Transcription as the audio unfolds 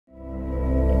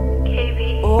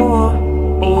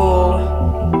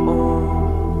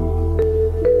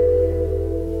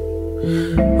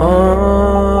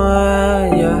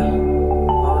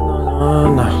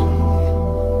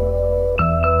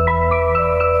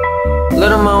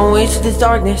But on my way to the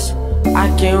darkness,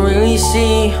 I can't really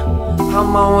see how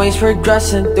my ways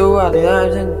progressing throughout the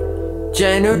times and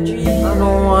January. I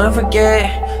don't wanna forget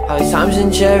how the times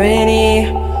in charity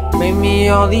made me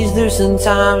all these losing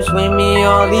times, made me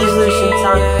all these losing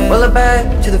times. Will it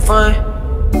back to the front?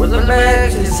 Will it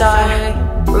back to the side?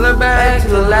 Will it back to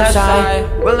the left side?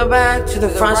 Will it back to the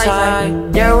front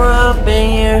side? Yeah, we're up in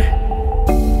here.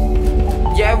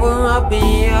 Yeah, we're up in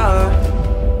here.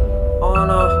 Oh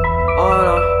no, oh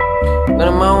no. But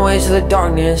on my way to the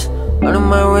darkness, on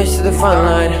my way to the front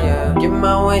line. Give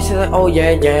my way to the, oh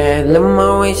yeah, yeah. Live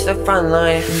my way to the front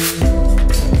line.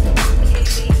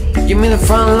 Give me the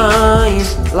front line,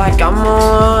 like I'm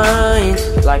alright,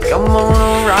 like I'm on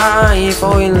a ride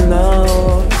for your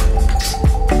love.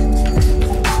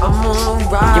 I'm on a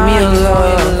ride, give me a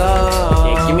love,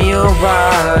 yeah, give me a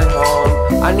ride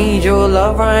home. I need your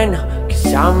love right now,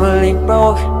 cause I'm really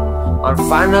broke. I'm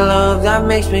finding love that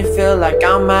makes me feel like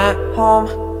I'm at home.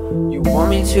 You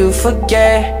want me to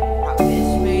forget how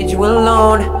this made you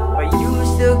alone, but you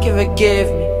still can forgive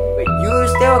me, but you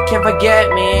still can't forget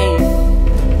me.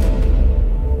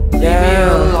 Yeah,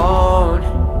 you're alone,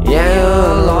 yeah,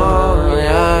 you're alone,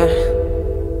 yeah.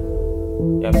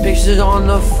 Yeah, pictures on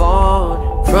the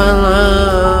phone.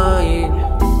 Frontline,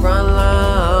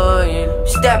 frontline.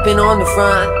 Stepping on the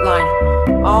front line.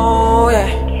 Oh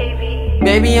yeah.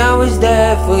 Baby, I was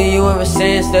there for you ever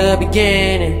since the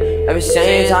beginning. Ever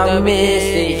since I missed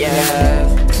it, yeah.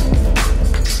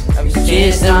 Ever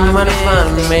since the money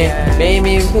found me, made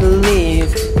me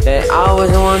believe that I was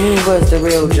the one who was the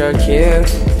real jerk here.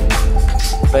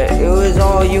 But it was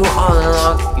all you all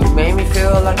along. You made me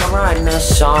feel like I'm writing a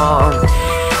song.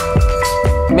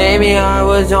 Maybe I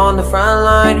was on the front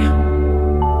line,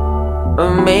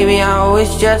 or maybe I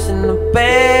was just in the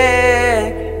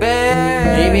bed.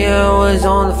 Maybe I was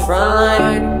on the front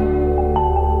line.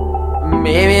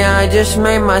 Maybe I just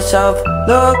made myself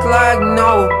look like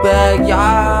no bag,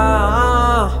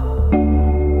 yeah.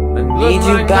 I need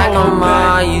you back on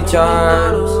my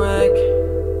terms.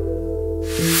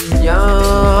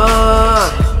 Yeah,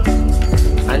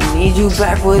 I need you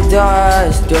back with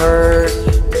dust, dirt.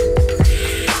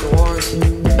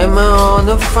 Am I on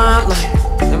the front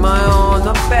line? Am I on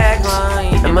the back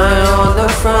line? Am I on the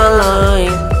front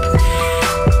line?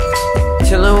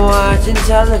 Chillin' watching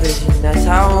television, that's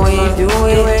how we do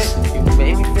it. You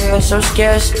made me feel so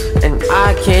scarce, and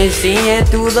I can't see it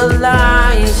through the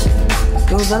lines.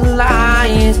 Through the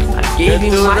lines, I gave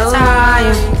you my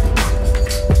time.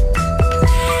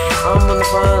 I'm on the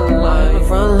front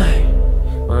line,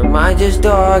 or am I just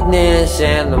darkness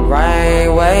and the right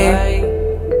way